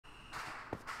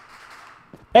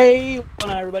Hey, what's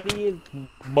on everybody? It's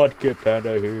Mudkip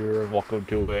Panda here, and welcome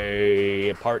to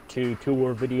a part 2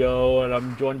 tour video, and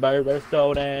I'm joined by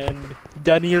Redstone and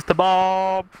Denny is the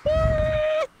bomb!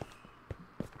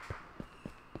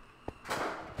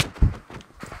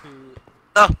 Who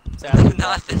No, sadly not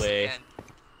walked this away.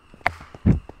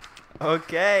 again. I'm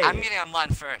Okay. getting online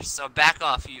first, so back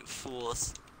off, you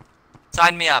fools.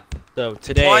 Sign me up. So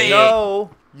today, Employee.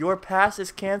 No, your pass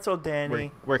is canceled, we're,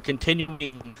 Danny. we're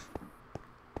continuing.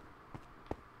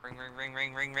 Ring, ring, ring,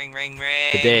 ring, ring, ring, ring,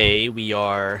 ring. Today, we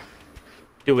are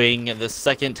doing the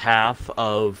second half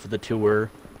of the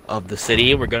tour of the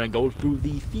city. We're gonna go through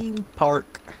the theme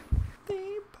park,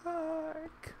 Theme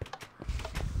park.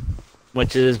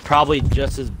 which is probably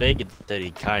just as big as the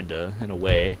city, kinda, in a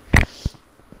way.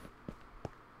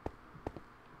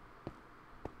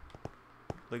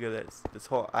 Look at this. This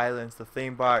whole island's the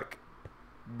theme park.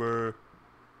 Brr.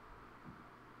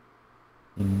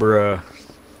 Bruh.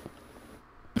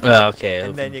 Okay,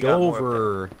 And then you go got more of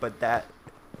over. But that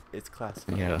is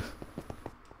classified. Yeah.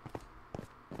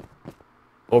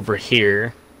 Over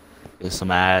here, there's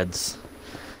some ads.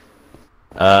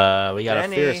 We got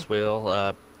Danny. a Ferris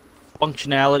wheel.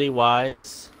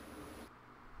 Functionality-wise,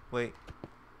 Wait.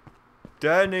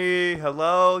 Danny,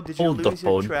 hello? Did you Hold the lose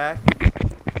your phone. track?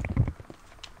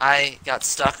 I got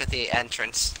stuck at the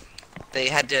entrance. They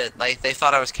had to, they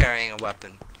thought I was carrying a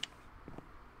weapon.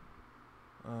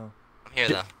 Oh. I'm here,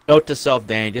 though. note to self,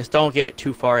 Danny, just don't get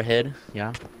too far ahead.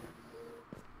 Yeah.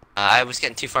 I was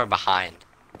getting too far behind.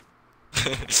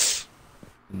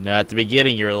 No, at the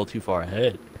beginning, you're a little too far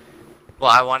ahead.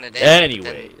 Well, I wanted it. Anyways.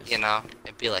 Then, you know,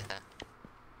 it'd be like that.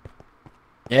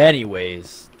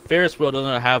 Anyways, Ferris wheel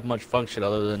doesn't have much function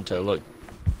other than to look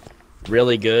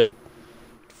really good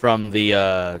from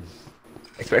the,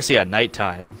 especially at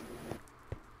nighttime.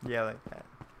 Yeah, like that.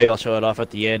 I'll show it off at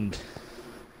the end,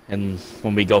 and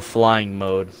when we go flying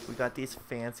mode. We got these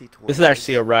fancy toys. This is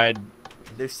actually a ride.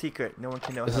 They're secret. No one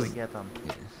can know This how is- to get them.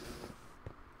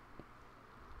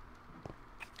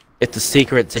 It's the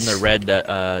secrets in the red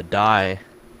dye.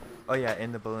 Oh yeah,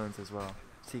 in the balloons as well.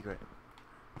 Secret.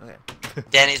 Okay.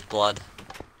 Danny's blood.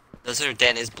 Those are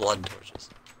Danny's blood torches.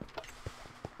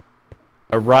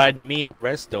 A ride me and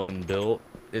Redstone built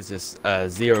is this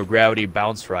zero gravity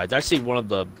bounce ride. It's actually one of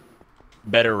the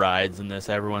better rides in this.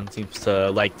 Everyone seems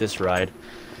to like this ride.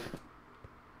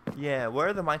 Yeah, where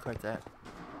are the minecarts at?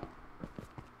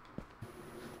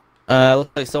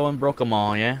 Looks like someone broke them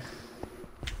all, yeah?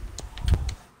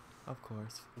 Of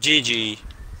course. GG.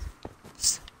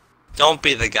 Don't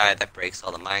be the guy that breaks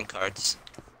all the minecarts.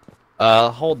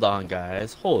 Hold on,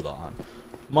 guys. Hold on.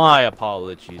 My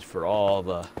apologies for all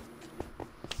the...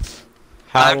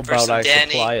 How Time for about some I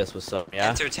Danny supply us with some, yeah?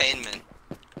 Entertainment.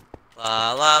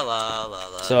 La la la la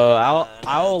la. So la,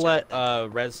 I'll la, let la.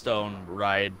 Redstone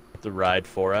ride the ride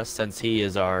for us since he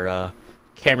is our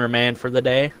cameraman for the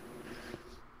day.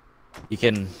 You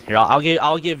can here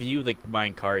I'll give you the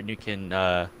minecart and you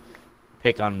can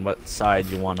pick on what side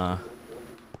you wanna.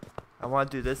 I want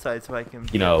to do this side so I can be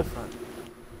You know. at the front.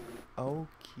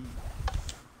 Okay.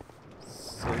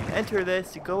 So you enter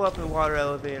this, you go up in the water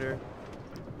elevator.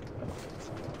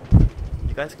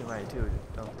 You guys can ride it too,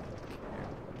 don't care.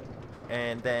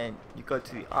 And then you go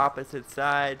to the opposite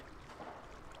side.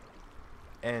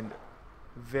 And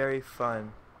very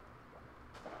fun.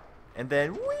 And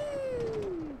then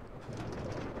whee!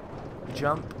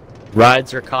 Jump.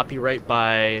 Rides are copyright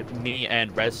by me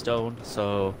and Redstone,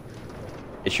 so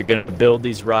if you're gonna build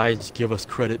these rides, give us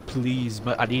credit, please.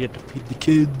 I need it to feed the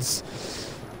kids.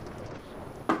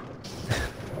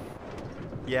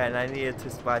 Yeah, and I needed to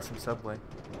buy some Subway.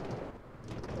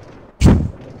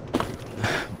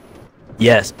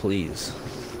 Yes, please.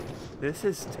 This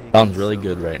is taking Sounds really so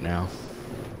good long. right now.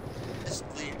 Just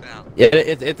leave now. Yeah,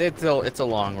 it's a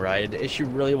long ride. If you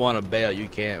really want to bail, you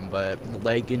can, but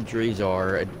leg injuries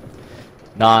are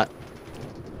not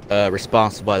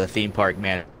responsible by the theme park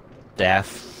man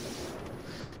staff.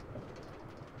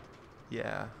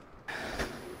 Yeah.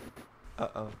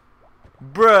 Uh-oh.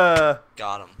 Bruh!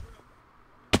 Got him.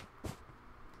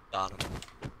 Got him.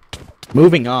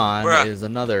 Moving on Bruh. is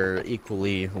another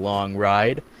equally long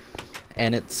ride,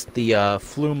 and it's the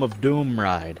Flume of Doom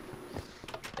ride.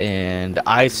 And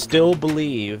I still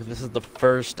believe this is the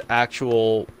first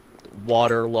actual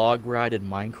water log ride in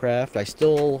Minecraft. I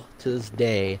still, to this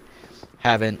day,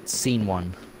 haven't seen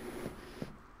one.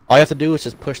 All you have to do is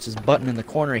just push this button in the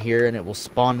corner here, and it will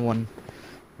spawn one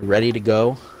ready to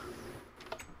go.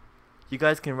 You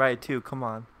guys can ride too, come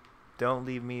on. Don't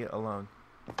leave me alone.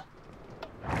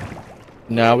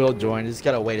 No, we'll join. You just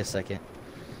gotta wait a second.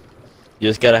 You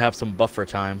just gotta have some buffer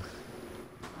time.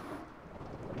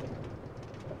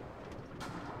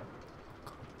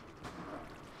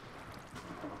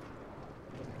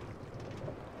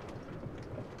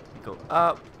 Go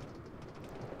up,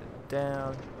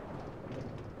 down.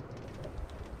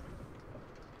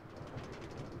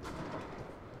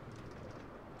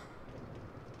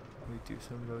 We do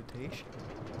some rotation.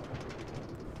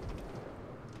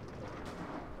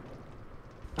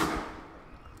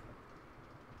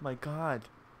 My God.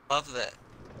 Love that.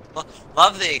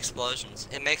 Love the explosions.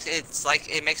 It makes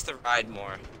it makes the ride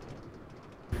more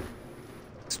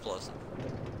explosive.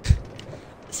 To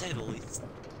say the least.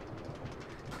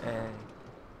 And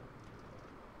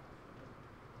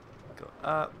go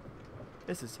up.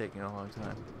 This is taking a long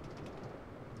time.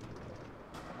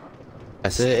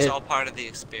 That's It's it. all part of the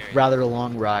experience. Rather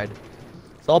long ride.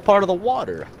 It's all part of the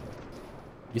water.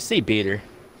 You see, Peter.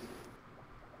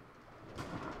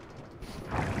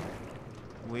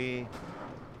 We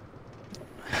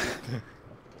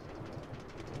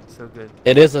so good.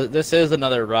 This is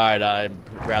another ride I'm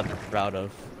rather proud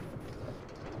of.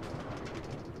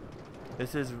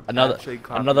 This is Another- actually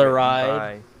another copywritten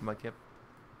ride. by Mudkip.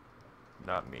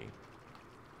 Not me.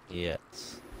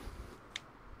 Yes.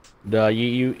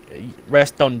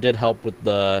 Redstone did help with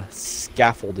the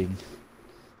scaffolding.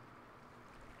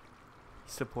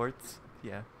 Supports,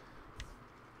 yeah.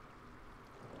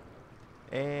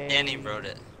 And Danny wrote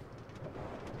it.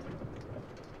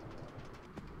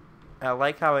 I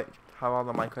like how all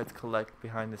the minecarts collect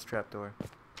behind this trapdoor.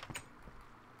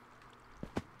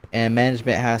 And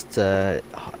management has to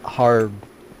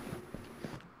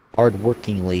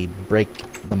hard-workingly break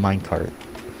the minecart.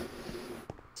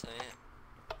 So yeah.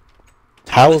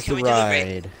 How was Can the we do the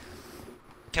ride?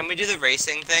 Can we do the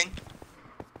racing thing?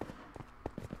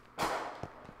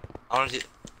 I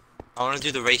wanna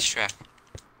do the racetrack.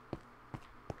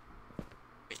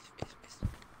 Race.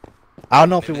 I don't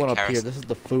know if we Maybe went the up here. carousel. This is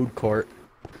the food court.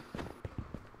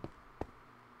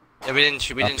 Yeah, we didn't Up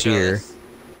show here. this.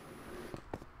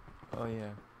 Oh yeah.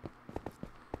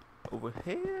 Over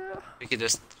here. We could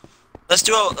just let's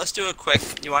do a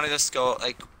quick. You wanna just go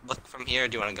like look from here or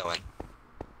do you wanna go in?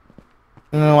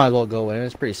 I might as well go in.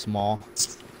 It's pretty small.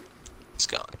 Let's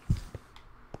go in.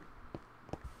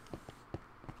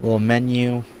 Little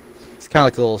menu. It's kind of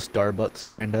like a little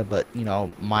Starbucks, kinda, but you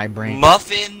know, my brain.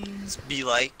 Muffins be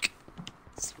like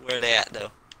where they at though?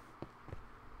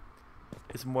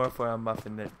 It's more for a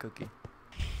muffin than cookie.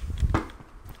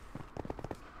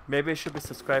 Maybe I should be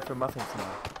subscribed for muffins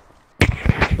now.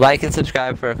 Like and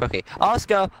subscribe for a cookie.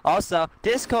 Also,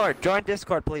 Discord. Join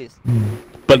Discord, please.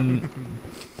 But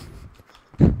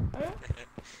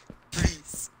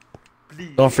Please.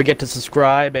 Please. don't forget to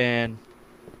subscribe and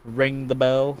ring the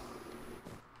bell.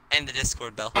 And the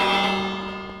Discord bell.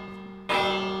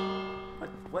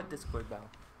 What Discord bell?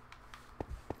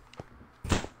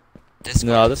 Discord.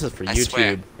 No, this is for I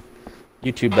swear. YouTube.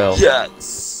 YouTube bell.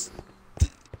 Yes.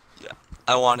 Yeah.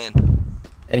 I want in.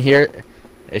 And here,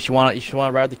 if you want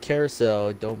to ride the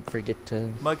carousel, don't forget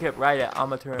to. Mudkip, right it. I'm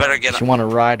gonna turn. Better around. get If you want to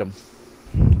ride them.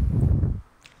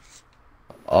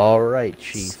 All right,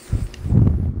 Chief.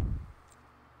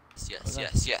 Yes.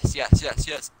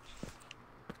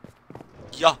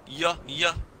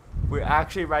 Yeah. We're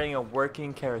actually riding a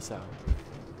working carousel.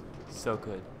 So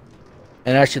good.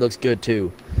 And it actually looks good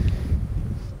too.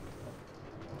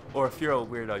 Or if you're a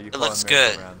weirdo, you call looks it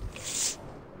good. merry-go-round.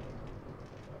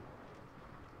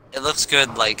 It looks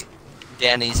good like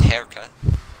Danny's haircut.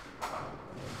 Oh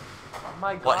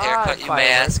my God, What haircut, you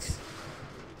may ask? fireworks.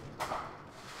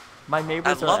 My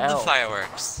neighbors I are love the elves.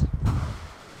 fireworks.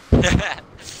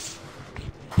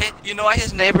 Hey, You know why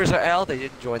his neighbors are L? They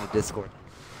didn't join the Discord.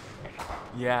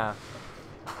 Yeah.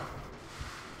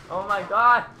 Oh my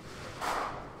God.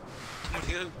 I'm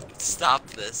gonna stop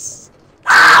this.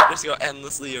 Just go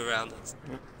endlessly around us.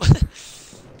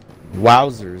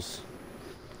 Wowzers.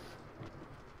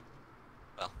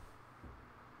 Uh-oh.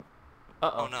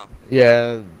 Oh no.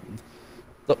 Yeah,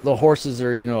 the horses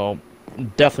are,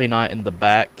 definitely not in the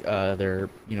back. They're,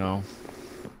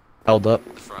 held up.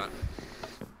 The front.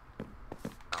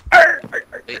 Oh.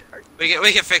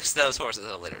 We can fix those horses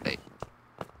at a later date.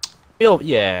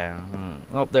 Yeah.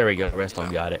 Oh, there we go.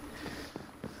 Redstone got it.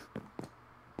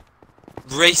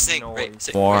 Racing.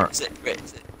 Noise. More.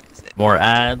 Racing. More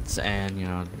ads,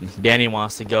 and Danny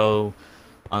wants to go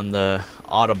on the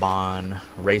Audubon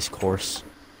race course.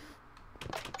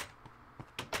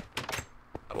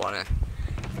 I wanna.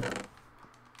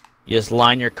 You just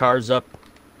line your cars up.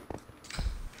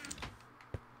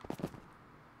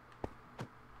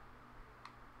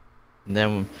 And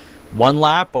then one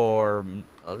lap, or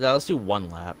let's do one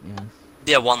lap. Yeah.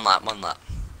 Yeah, one lap.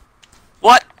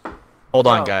 What? Hold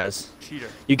on, Oh. guys. Cheater.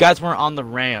 You guys weren't on the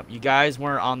ramp.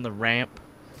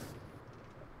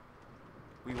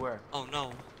 We were. Oh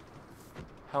no.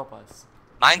 Help us.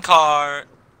 Minecart.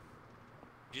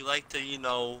 Would you like to, you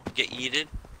know, get yeeted?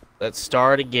 Let's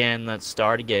start again. Let's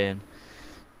start again.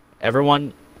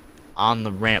 Everyone on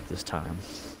the ramp this time.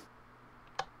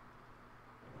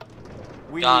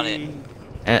 We Got it.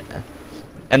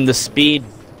 And the speed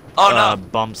Oh no.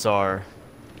 bumps are.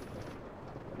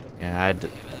 Yeah,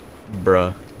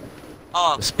 bruh.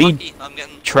 Oh, the speed lucky, I'm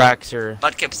getting Tracks are.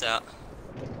 Mudkip's out.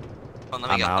 Oh, let me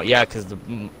I'm go, out. let me Yeah, go. because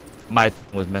my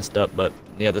was messed up, but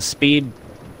yeah, the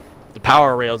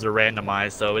power rails are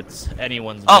randomized, so it's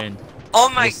anyone's Oh, win. Oh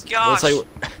my Looks gosh! like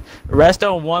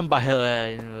Redstone won by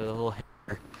a little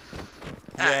hair.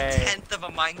 A Yay. tenth of a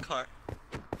minecart.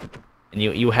 And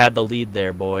you had the lead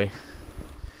there, boy.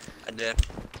 I did.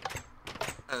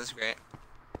 That was great.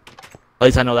 At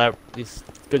least I know that. It's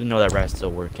good to know that rat's still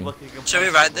working. Look, you can Should we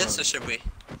punch ride the this or balloon.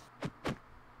 should we?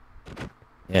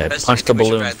 Yeah, Best punch the we should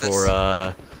balloon ride this.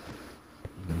 for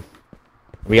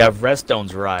We have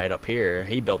Redstone's ride up here.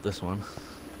 He built this one.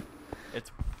 It's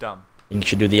dumb. You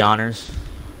should do the honors.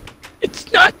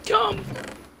 It's not dumb.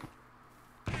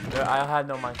 I had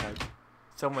no minecart.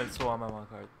 Someone stole my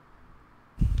minecart.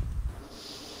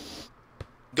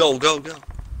 Go, go, go.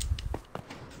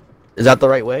 Is that the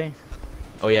right way?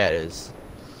 Oh yeah, it is.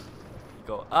 You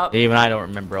go up. Even I don't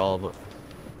remember all of it.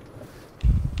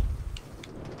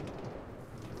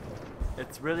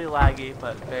 It's really laggy,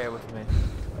 but bear with me.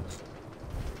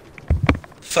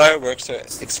 Fireworks are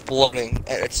exploding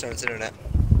at Redstone's internet.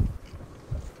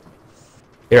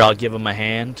 Here, I'll give him a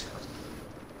hand.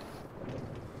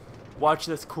 Watch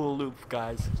this cool loop,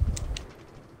 guys.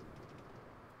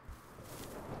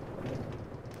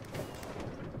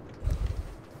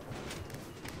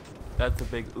 That's a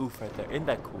big oof right there. Isn't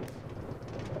that cool?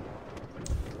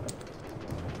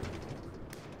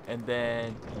 And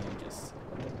then you just...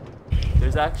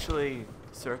 There's actually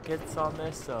circuits on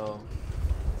this, so...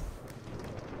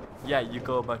 Yeah, you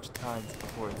go a bunch of times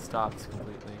before it stops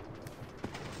completely.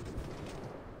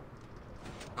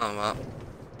 Oh well.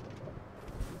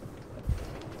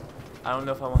 I don't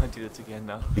know if I want to do this again,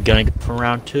 though. You're gonna go for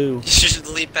round 2. You should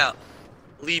leap out.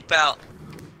 Leap out.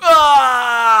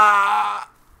 Ah!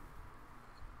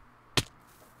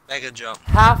 Mega jump.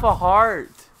 Half a heart!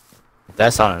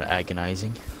 That sounded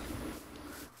agonizing.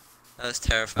 That was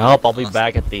terrifying. I hope I'll be Awesome.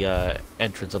 back at the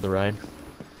entrance of the ride.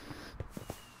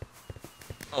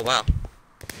 Oh wow.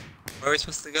 Where are we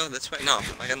supposed to go? This way? No, am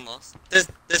I getting lost?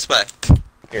 This way.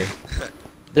 Here.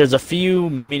 There's a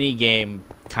few mini game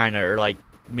or like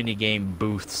mini game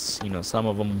booths. You know, some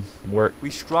of them work. We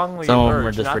strongly Some of 'em are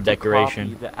urge just not for to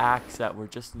decoration. copy the axe that were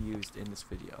just used in this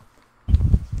video.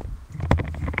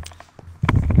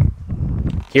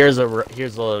 Here's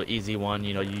a easy one.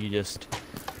 You know, you just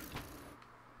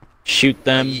shoot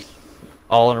them Ye-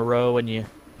 all in a row, and you're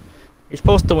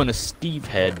supposed to win a Steve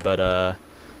head, but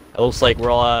it looks like we're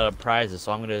all out of prizes,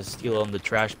 so I'm gonna steal in the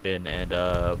trash bin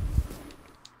and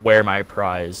wear my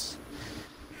prize.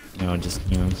 You know, just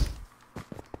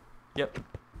Yep.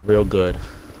 real good.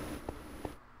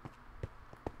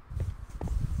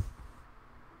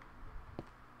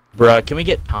 Bruh, can we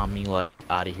get Tommy like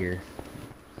out of here?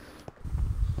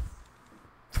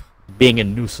 Being a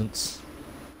nuisance.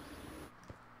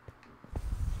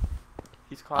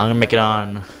 He's I'm gonna make it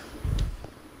on.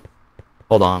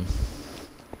 Hold on.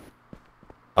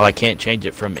 Oh, I can't change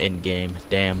it from in-game.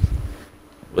 Damn.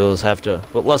 We'll just have to.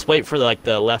 Well, let's wait for like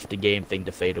the left of game thing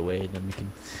to fade away, then we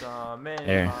can. Some in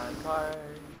There. my cart.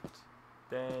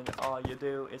 Then all you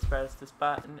do is press this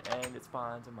button and it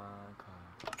spawns in my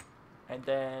cart. And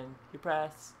then you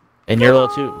press. And you're a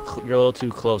little too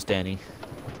close, Danny.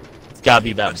 It's gotta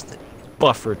be about Pressed it.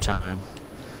 buffer time.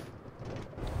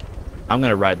 I'm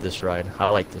gonna ride this ride. I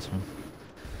like this one.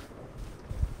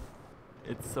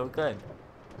 It's so good.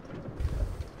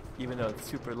 Even though it's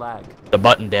super lag. The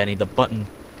button, Danny. The button.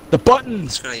 The button.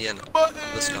 It's gonna end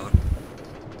this going.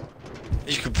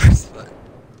 You can press the button.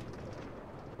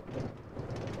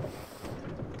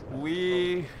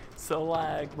 We so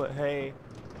lag, but hey.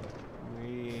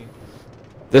 We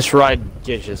This ride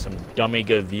gives you some dummy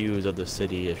good views of the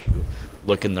city if you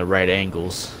look in the right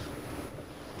angles.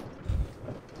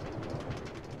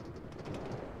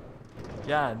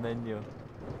 yeah, and then you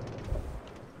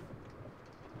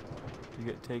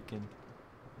get taken.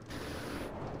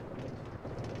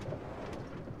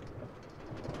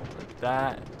 Like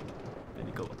that. Then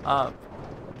you go up.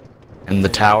 And the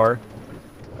tower.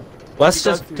 Let's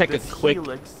You go just through take a this quick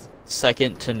helix.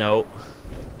 second to note.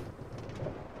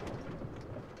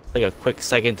 Take a quick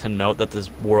second to note that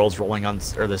this world's rolling on,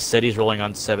 or the city's rolling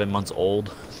on 7 months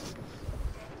old.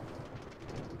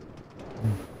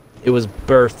 It was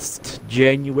birthed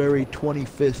January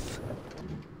 25th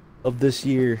of this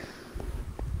year.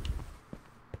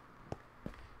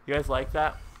 You guys like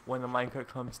that? When the minecart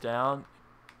comes down,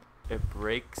 it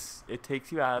breaks, it takes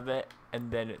you out of it,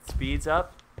 and then it speeds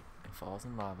up and falls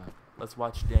in lava. Let's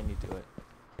watch Danny do it.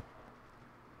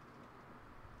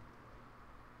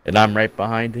 And I'm right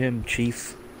behind him,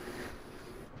 Chief.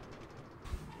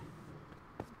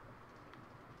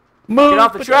 Move, Get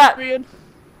off the trap! pedestrian!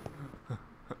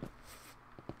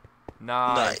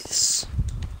 Nice.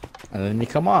 And then you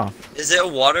come off. Is it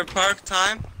water park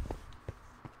time?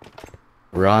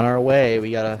 We're on our way.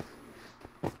 We got a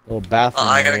little bathroom Oh,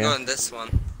 I gotta area. go in this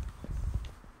one.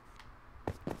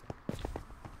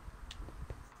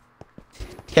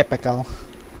 Typical.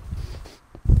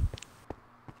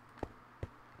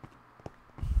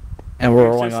 And we're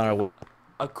It's rolling just- on our way.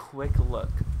 A quick look.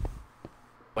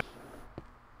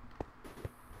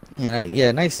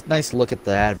 Yeah, nice look at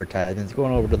the advertisements.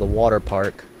 Going over to the water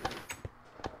park.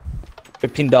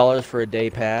 $15 for a day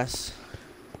pass.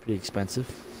 Pretty expensive.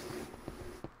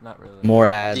 Not really.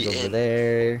 More ads The over inn.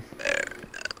 there.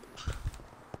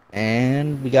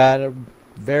 And we got a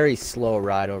very slow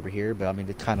ride over here, but I mean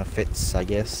it kind of fits, I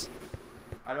guess.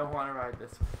 I don't want to ride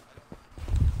this one.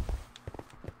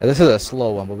 This is a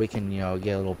slow one, but we can,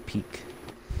 get a little peek.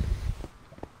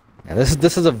 Yeah,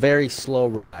 this is a very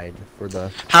slow ride for the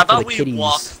How for the about we kiddies.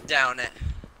 walk down it?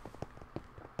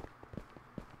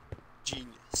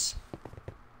 Genius.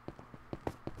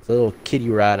 It's a little kiddie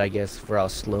ride, I guess, for how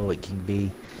slow it can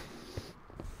be.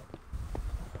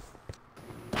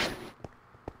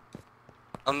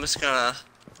 I'm just gonna.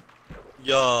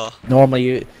 Yeah.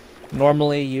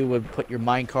 Normally you would put your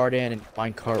minecart in, and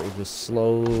minecart would just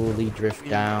slowly drift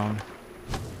down.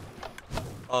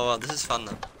 Oh, wow, this is fun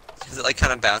though. Because it like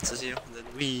kind of bounces you. And then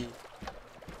we.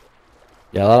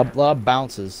 Yeah, a lot of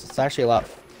bounces. It's actually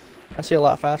a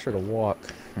lot faster to walk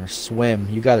or swim.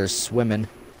 You guys are swimming.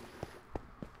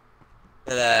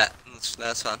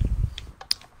 That's fun.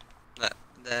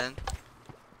 Then.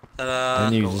 Ta-da.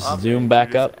 And you Go just up zoom and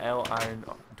back there's up. L iron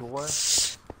door.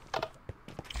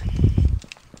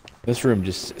 This room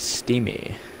just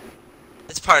steamy.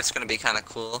 This part's gonna be kind of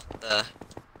cool.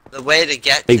 The way to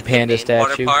get Big to panda the main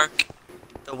water statue. park.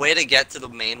 The way to get to the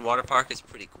main water park is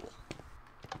pretty cool.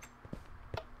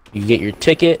 You get your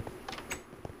ticket.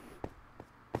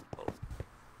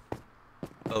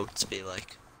 Boats be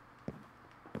like.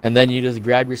 And then you just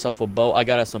grab yourself a boat. I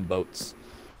got us some boats.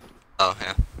 Oh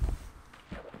yeah.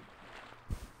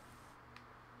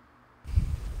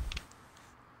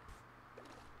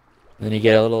 And then you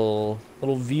get a little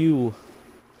view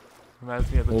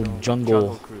Reminds me of the Little jungle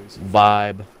jungle. cruise.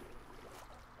 vibe.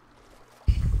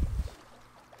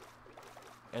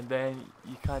 And then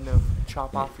you kind of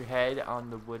chop off your head on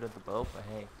the wood of the boat, but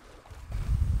hey.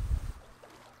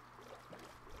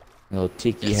 A little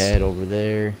tiki Yes. head over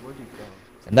there. Where'd you go?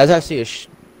 And that's actually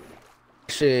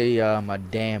a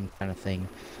dam kind of thing.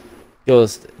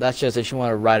 That's just if you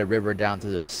want to ride a river down to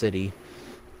the city.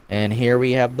 And here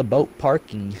we have the boat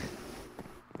parking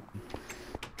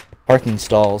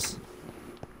stalls.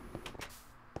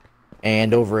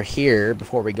 And over here,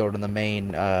 before we go to the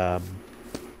main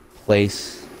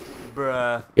place,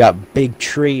 Bruh. we got big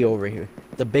tree over here.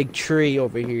 The big tree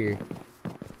over here.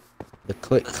 The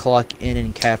Click Clock Inn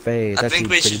and Cafe. It's I think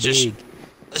actually we pretty should just- big.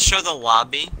 Let's show the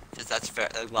lobby, because that's fair.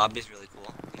 The lobby's really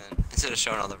cool. And then instead of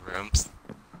showing all the rooms,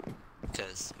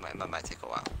 because it might take a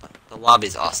while, but the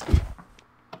lobby's awesome.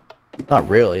 Not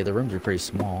really. The rooms are pretty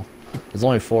small. There's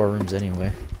only 4 rooms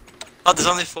anyway. Oh, there's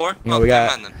only 4? Yeah, oh, we never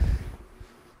got- mind then.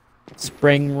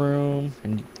 Spring room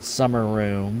and summer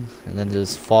room, and then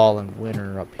there's fall and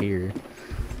winter up here.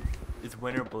 Is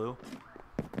winter blue?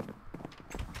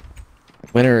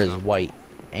 Winter is white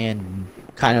and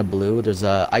kind of blue. There's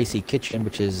a icy kitchen,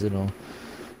 which is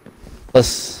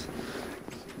less.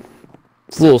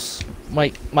 It's a little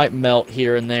might melt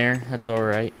here and there. That's all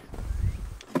right.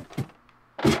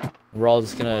 We're all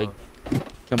just gonna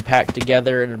compact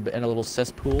together in a little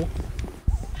cesspool.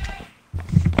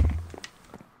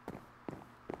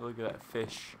 Look at that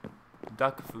fish.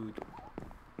 Duck food.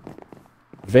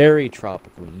 Very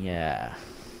tropical, yeah.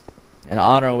 And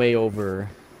on our way over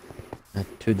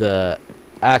to the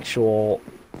actual,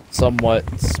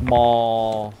 somewhat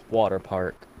small water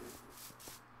park.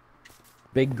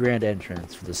 Big grand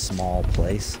entrance for this small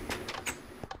place.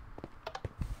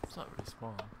 It's not really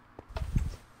small.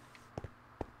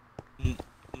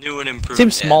 New and improved.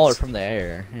 Seems smaller dance. from the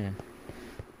air. Yeah.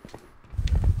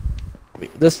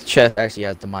 This chest actually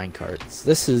has the mine carts.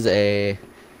 This is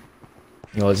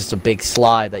just a big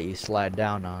slide that you slide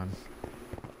down on.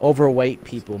 Overweight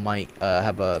people might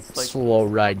have a It's like- slow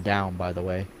ride down, by the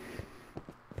way.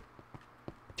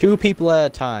 2 people at a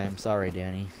time. Sorry,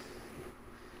 Danny.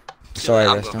 Sorry,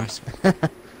 I'm going Restos.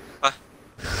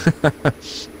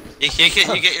 You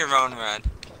get your own ride.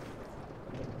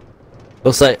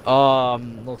 Looks like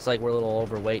we're a little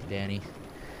overweight, Danny.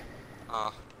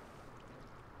 Oh.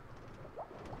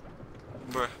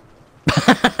 Bruh.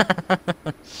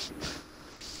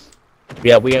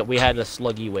 Yeah, we had a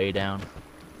sluggy way down.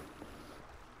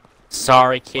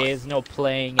 Sorry, kids, no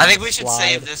playing. I in think the we should slide.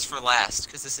 save this for last,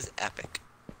 because this is epic.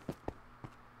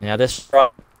 Yeah, this is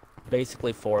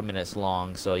basically 4 minutes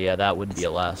long, so yeah, that would be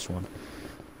a last one.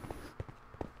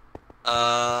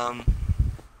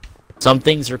 Some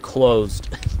things are closed.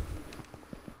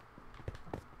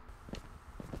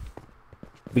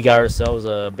 We got ourselves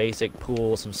a basic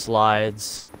pool, some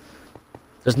slides.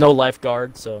 There's no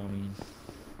lifeguard, so I mean.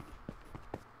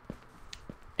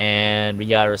 And we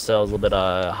got ourselves a little bit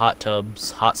of hot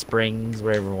tubs, hot springs,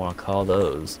 whatever you want to call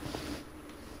those.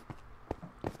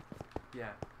 Yeah.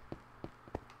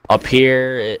 Up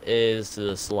here it is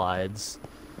the slides.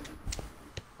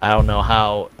 I don't know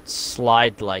how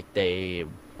slide-like they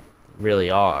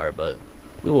really are, but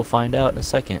we will find out in a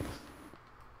second.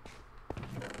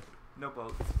 No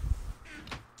boats.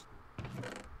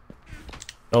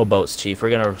 No boats, Chief. We're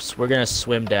gonna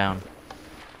swim down.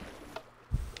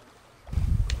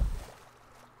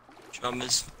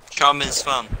 Chum is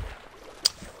fun.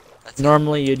 That's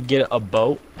Normally you'd get a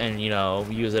boat and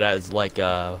use it as like one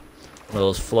of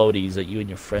those floaties that you and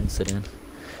your friends sit in.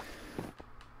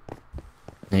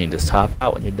 And you just hop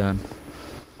out when you're done.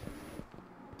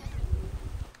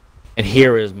 And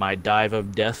here is my dive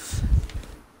of death,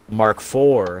 Mark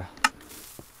IV.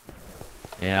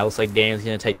 And it looks like Dan's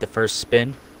gonna take the first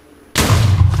spin.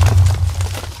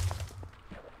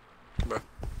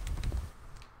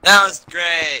 That was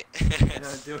great. I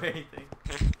don't do anything.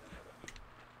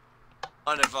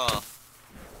 Wonderful.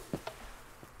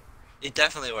 It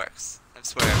definitely works. I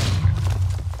swear.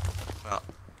 Well,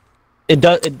 It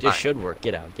does. It Fine. should work.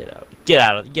 Get out. Get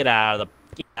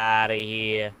out of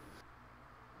here.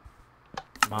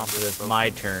 Mom, it's my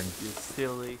turn. You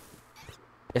silly.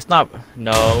 It's not.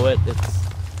 No,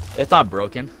 it's not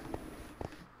broken.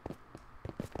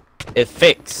 It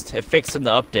fixed. It fixed in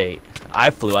the update. I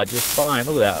flew out just fine.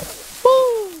 Look at that.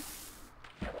 Woo!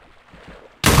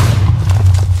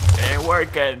 It ain't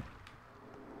working.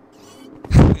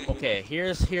 Okay, here,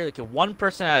 like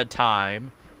 1% at a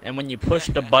time, and when you push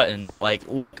the button, like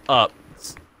look up.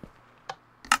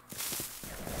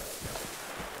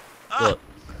 ah, Look.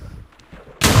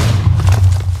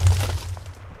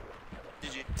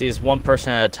 GG. See, it's 1%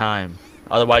 at a time.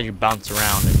 Otherwise, you bounce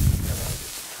around. And...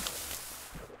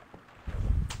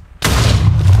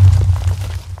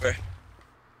 Where?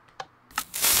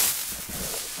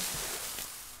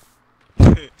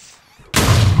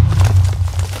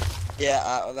 Yeah,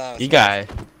 that was You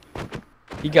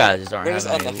guys just aren't We're just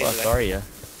having any unlucky luck, today. are you?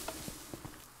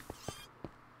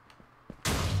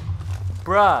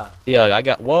 Bruh. Yeah, I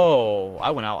got. Whoa!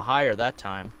 I went out higher that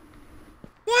time.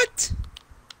 What?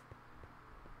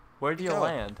 Where do you Go.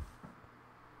 land?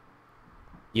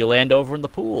 You land over in the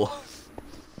pool.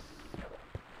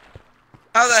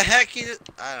 How the heck you?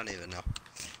 I don't even know.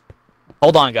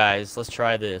 Hold on, guys. Let's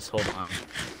try this. Hold on.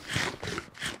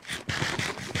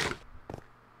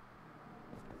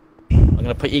 I'm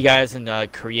gonna put you guys in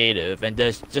creative, and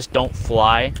just don't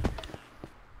fly.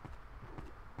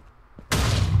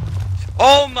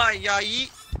 Oh my yai!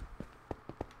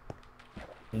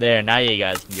 There, now you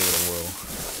guys can give it a whirl.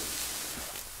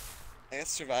 I guess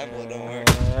survival don't work.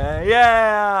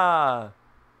 Yeah.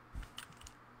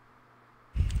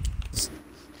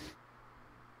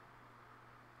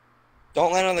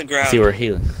 Don't land on the ground. See where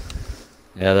he.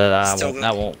 Yeah, Still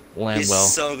that won't land He's well.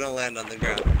 so gonna land on the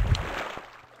ground.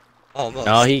 Almost.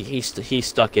 No, he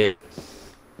stuck it.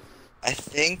 I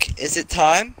think. Is it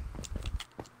time?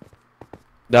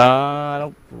 I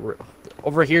don't.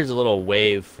 Over here's a little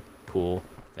wave pool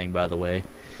thing, by the way.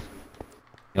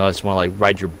 I just want to like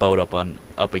ride your boat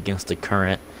up against the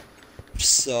current.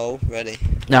 So ready.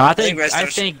 No, I think think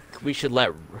Redstone we should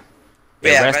let.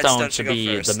 Yeah, Redstone Redstone should should go be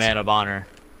the first. man of honor.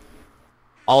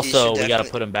 Also, we gotta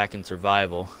definitely- put him back in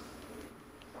survival.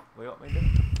 What do you want me to do?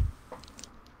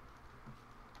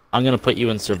 I'm gonna put you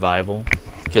in survival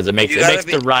because it makes You gotta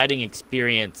the be- riding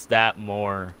experience that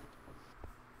more.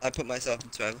 I put myself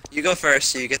in survival. You go first,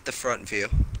 so you get the front view.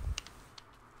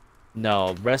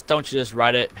 No, Redstone should just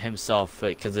ride it himself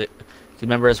because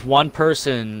remember it's one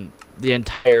person the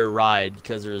entire ride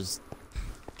because there's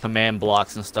command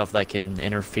blocks and stuff that can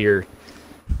interfere.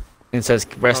 And it says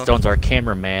Redstone's our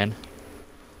cameraman.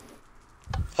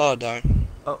 Oh darn.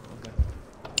 Oh, okay.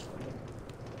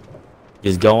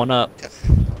 He's going up.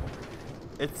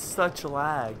 It's such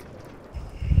lag.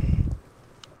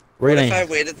 We're What gonna, if I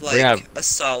waited we're gonna- like a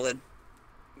solid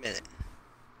minute?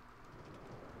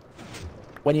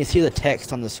 when you see the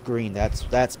text on the screen,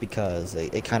 that's because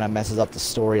it kind of messes up the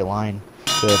storyline.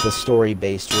 So it's a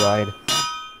story-based ride.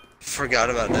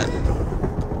 Forgot about that.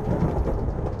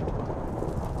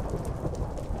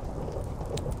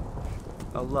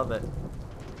 I love it.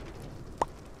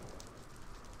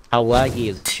 How laggy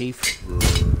is it, Chief?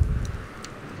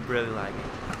 Really like it.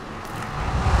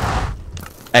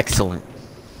 Excellent.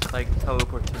 Like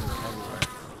teleporting everywhere.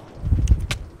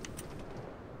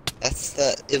 That's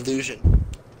the illusion.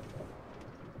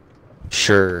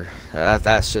 Sure.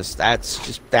 That's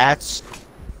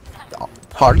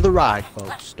part of the ride,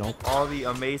 folks. Don't. All the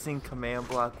amazing command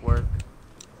block work.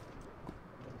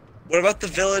 What about the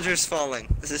villagers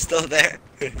falling? Is it still there?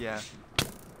 Yeah.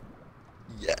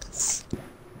 Yes.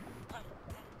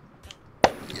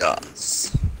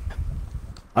 Yes.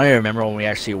 I don't remember when we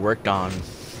actually worked on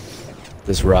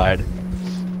this ride,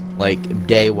 like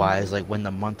day-wise, like when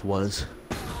the month was.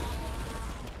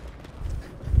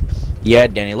 Yeah,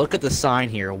 Danny, look at the sign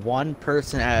here. One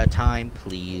person at a time,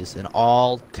 please. In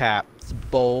all caps,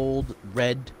 bold,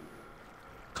 red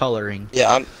coloring.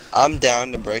 Yeah, I'm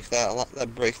down to break that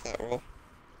rule.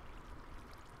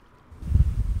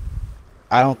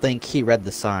 I don't think he read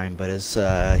the sign, but it's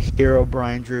Hero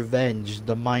Brian's Revenge,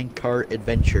 the minecart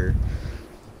adventure.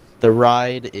 The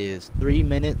ride is 3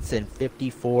 minutes and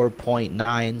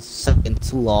 54.9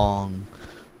 seconds long.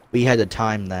 We had to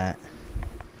time that.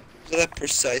 So that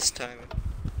precise timing.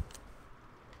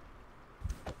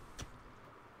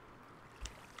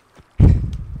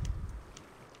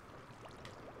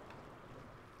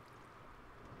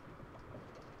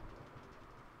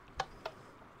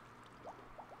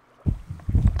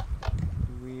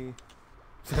 We.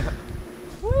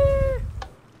 Whee!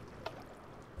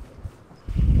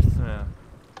 Just gonna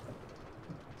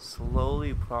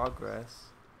slowly progress.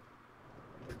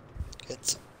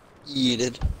 It's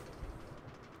yeeted.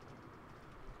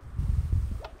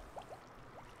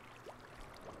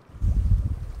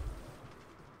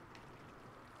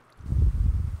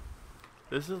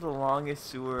 This is the longest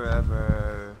sewer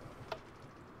ever.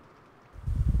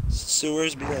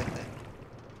 Sewers be like that.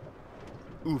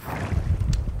 Oof.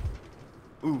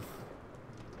 Oof.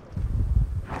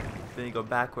 Then you go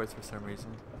backwards for some reason.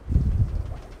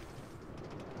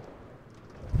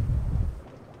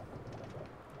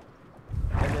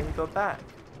 And then you go back.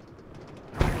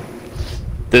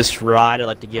 This ride, I'd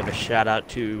like to give a shout out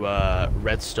to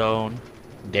Redstone,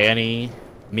 Danny,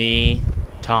 me,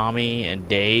 Tommy, and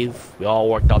Dave. We all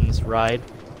worked on this ride.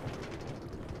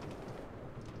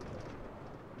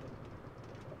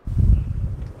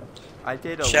 I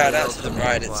did a Shout out little to the command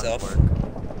ride block itself. work.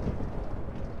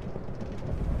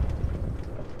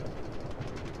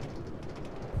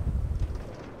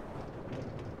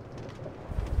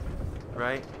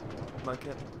 Right,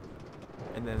 Bucket?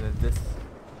 And then this.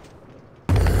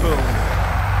 Boom!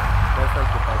 That's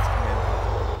like the best command block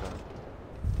I've ever done.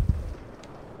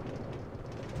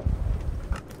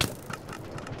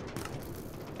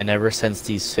 And ever since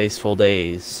these faithful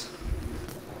days,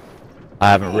 I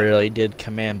haven't really did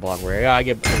command block where I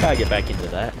gotta get back into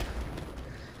that.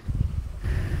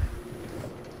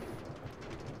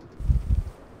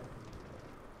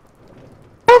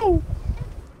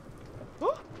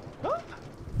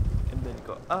 And then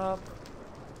go up.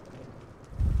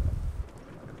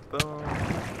 Boom.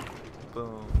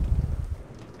 Boom.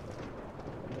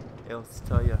 It'll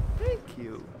tell you, thank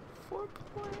you for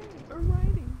playing or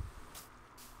writing.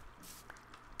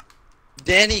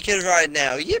 Danny can ride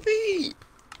now. Yippee!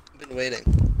 I've been waiting.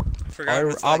 Forgot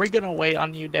what it's Are we like. gonna wait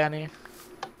on you, Danny?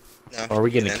 No. Or are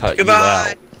we gonna Then. cut Goodbye.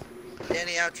 you out?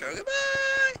 Danny outro. Goodbye.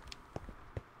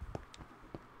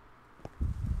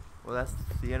 Well, that's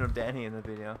the end of Danny in the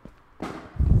video.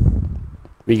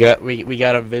 We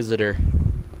got a visitor.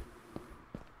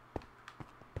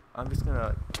 I'm just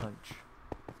gonna punch.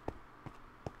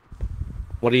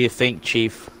 What do you think,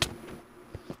 Chief?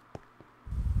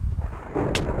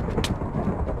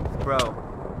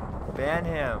 Bro, ban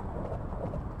him.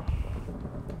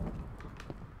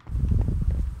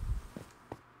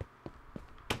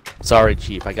 Sorry,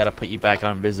 Chief. I gotta put you back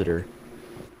on visitor.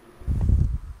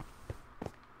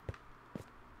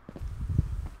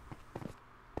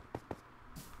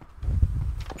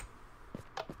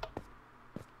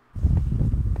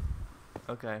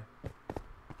 Okay.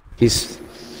 He's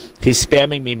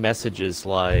spamming me messages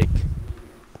like.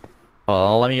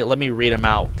 Well, let me read him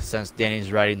out. Since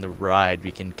Danny's riding the ride,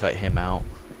 we can cut him out.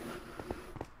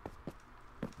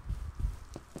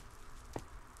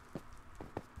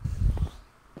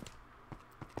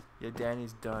 Yeah,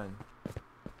 Danny's done.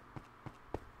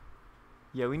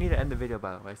 Yeah, we need to end the video,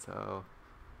 by the way, so...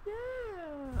 Yeah.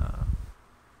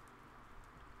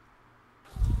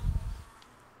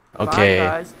 Okay. Bye,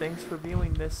 guys. Thanks for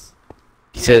viewing this.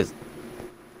 He says,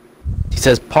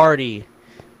 party.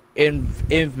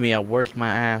 Inv me, I worked my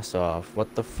ass off.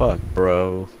 What the fuck,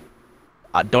 bro?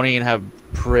 I don't even have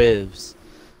privs.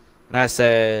 And I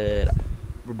said,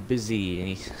 we're busy. And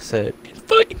he said,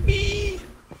 invite me.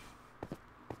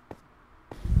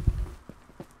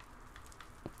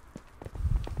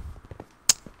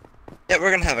 Yeah,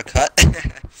 we're gonna have a cut.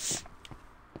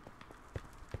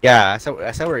 Yeah, I said we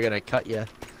were gonna cut you.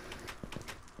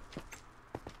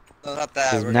 No, not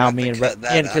that. Because We're now gonna me have and to cut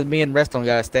that because out. me and Reston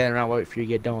gotta stand around wait for you to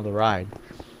get done with the ride.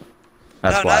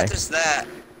 That's No, why. not just that.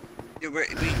 You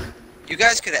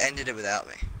guys could have ended it without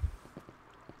me.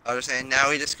 I was saying now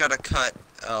we just gotta cut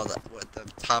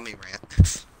the Tommy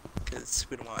rant because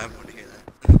we don't want everyone to hear that.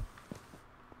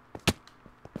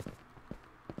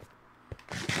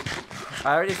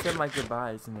 I already said my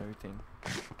goodbyes and everything.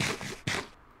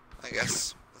 I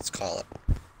guess let's call it.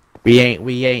 We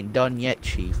ain't done yet,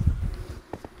 Chief.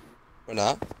 We're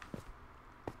not.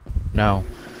 No.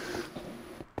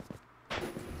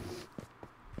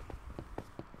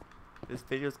 This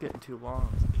video's getting too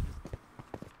long.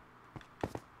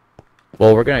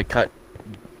 Well, we're gonna cut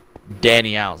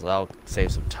Danny out, so that'll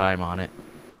save some time on it.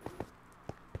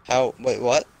 How? Wait,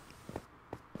 what?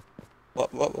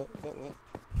 What?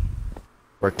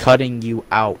 We're cutting you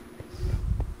out.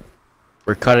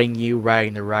 We're cutting you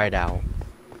riding the ride out.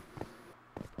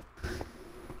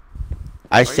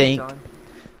 I Are you think done?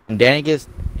 when Danny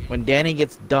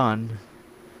gets done.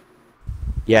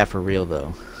 Yeah, for real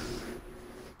though.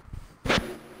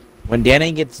 When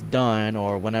Danny gets done,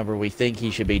 or whenever we think he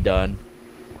should be done,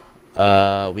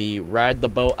 we ride the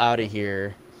boat out of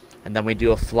here, and then we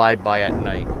do a flyby at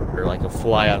night, or like a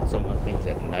fly on someone's things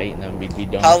at night, and then we'd be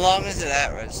done. How long is it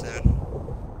at, Redstone?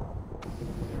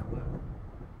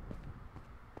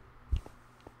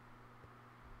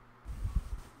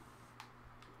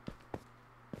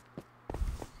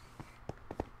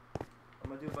 I'm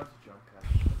gonna do a bunch of jump cuts.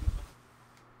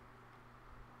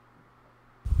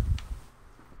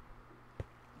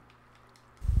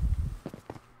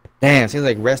 Damn, seems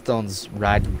like Redstone's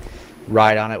ride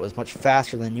on it was much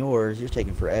faster than yours. You're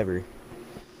taking forever.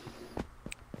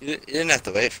 You didn't have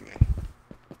to wait for me.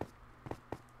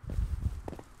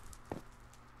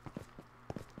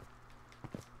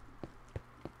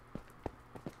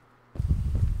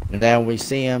 And then we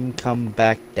see him come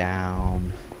back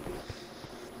down.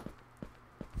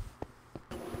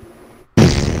 The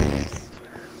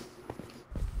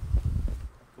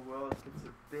world gets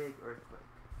a big earthquake.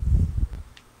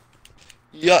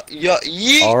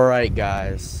 Yeet! Alright,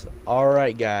 guys.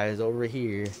 Alright, guys. Over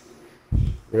here.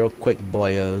 Real quick,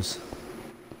 boyos.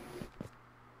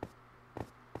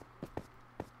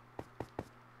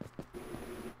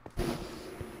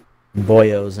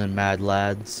 Boyos and mad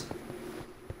lads.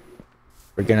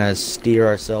 We're gonna steer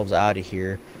ourselves out of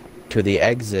here to the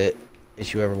exit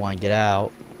if you ever want to get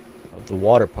out of the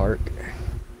water park.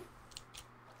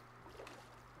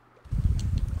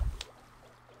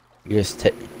 You just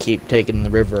keep taking the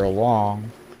river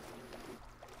along.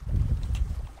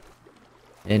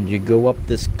 And you go up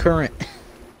this current.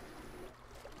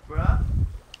 Bruh?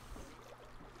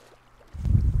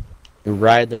 You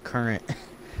ride the current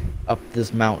up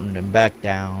this mountain and back I'm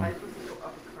down. supposed to go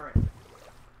up a current.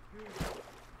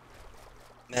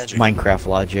 Magic. Minecraft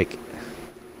logic.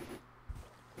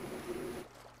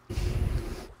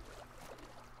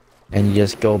 And you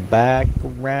just go back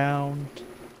around.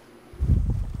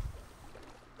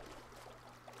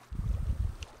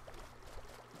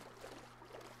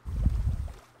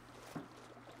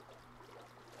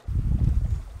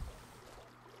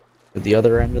 To the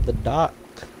other end of the dock.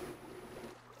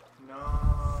 Nice.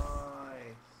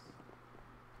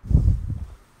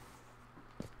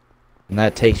 And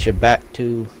that takes you back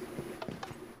to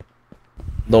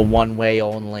the one-way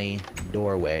only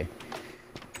doorway.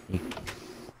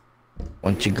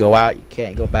 Once you go out, you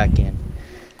can't go back in.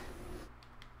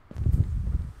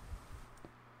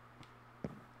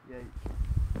 Yeah, you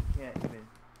can't even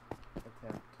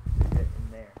attempt to get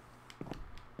in there.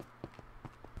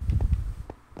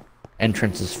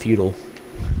 Entrance is futile.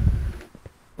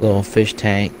 Little fish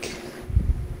tank.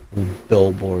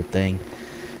 Billboard thing.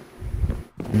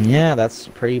 And yeah, that's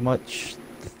pretty much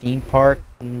the theme park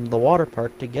and the water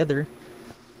park together.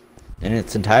 In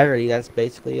its entirety, that's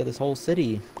basically this whole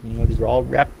city. You know, these are all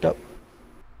wrapped up.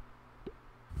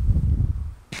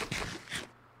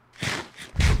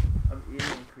 I'm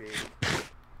eating creative.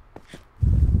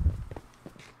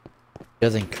 It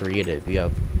doesn't create it. You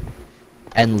have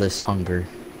endless hunger.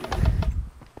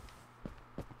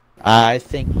 I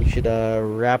think we should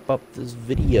wrap up this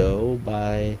video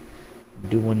by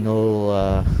doing a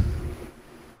little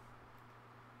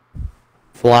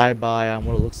flyby on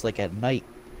what it looks like at night.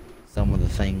 Some of the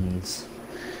things.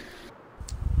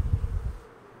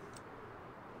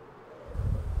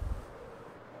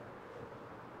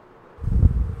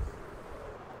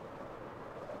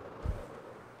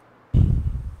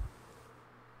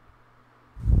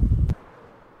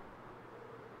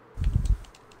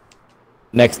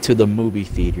 Next to the movie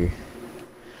theater.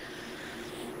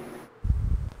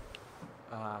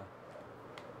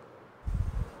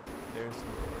 There's the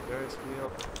Ferris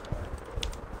wheel.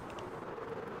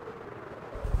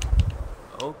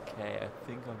 Okay, I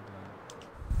think I'm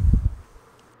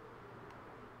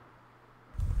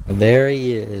done. There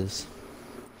he is.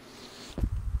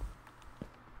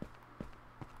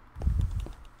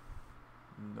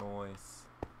 Noise.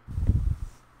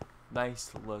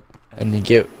 Nice look at And you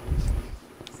get,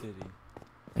 the city.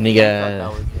 and you I thought that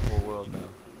got. was the whole world now.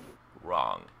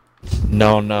 Wrong.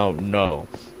 No.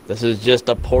 This is just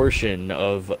a portion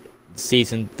of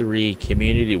Season 3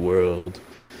 Community World.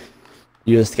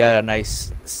 You just got a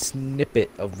nice snippet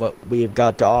of what we've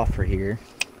got to offer here.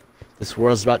 This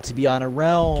world's about to be on a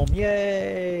realm.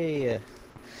 Yay!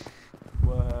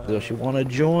 Wow. So if you want to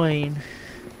join,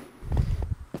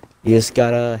 you just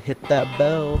gotta hit that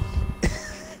bell.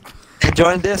 And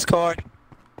join Discord.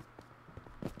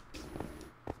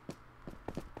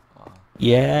 Aw.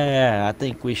 Yeah, I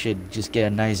think we should just get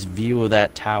a nice view of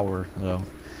that tower, though,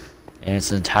 in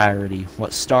its entirety.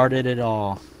 What started it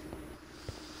all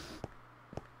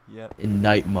Yep. in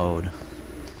night mode.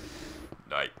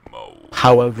 Night mode.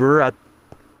 However, I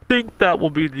think that will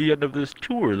be the end of this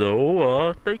tour,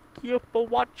 though. Thank you for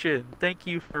watching. Thank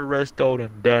you for Redstone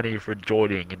and Danny for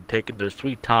joining and taking their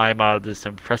sweet time out of this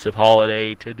impressive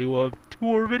holiday to do a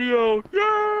tour video.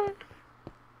 Yeah!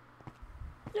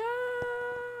 Yeah.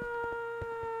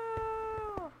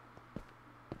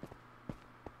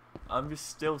 I'm just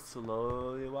still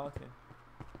slowly walking.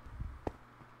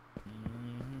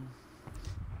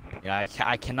 Yeah,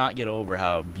 I cannot get over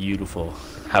how beautiful,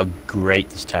 how great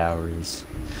this tower is.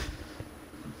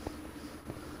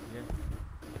 Yeah.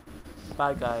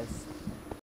 Bye, guys.